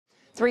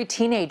3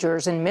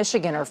 teenagers in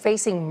Michigan are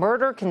facing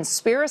murder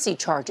conspiracy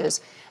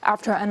charges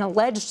after an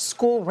alleged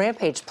school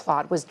rampage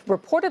plot was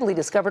reportedly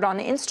discovered on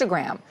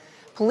Instagram.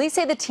 Police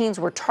say the teens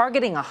were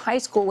targeting a high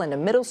school and a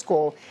middle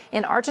school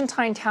in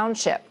Argentine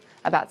Township,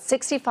 about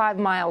 65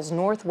 miles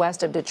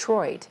northwest of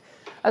Detroit.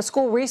 A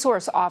school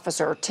resource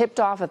officer tipped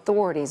off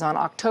authorities on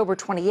October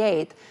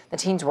 28th. The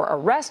teens were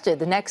arrested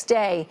the next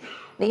day.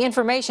 The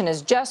information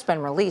has just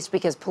been released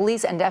because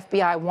police and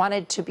FBI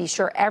wanted to be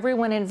sure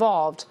everyone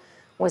involved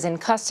was in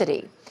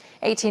custody.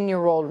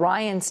 18-year-old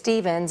Ryan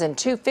Stevens and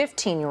 2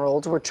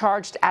 15-year-olds were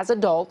charged as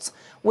adults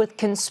with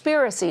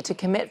conspiracy to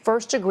commit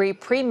first-degree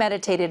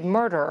premeditated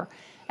murder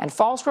and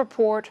false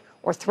report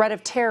or threat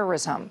of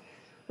terrorism.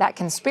 That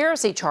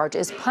conspiracy charge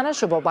is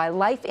punishable by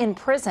life in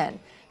prison.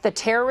 The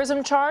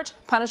terrorism charge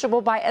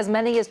punishable by as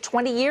many as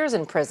 20 years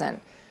in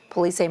prison.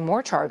 Police say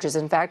more charges,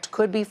 in fact,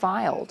 could be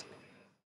filed.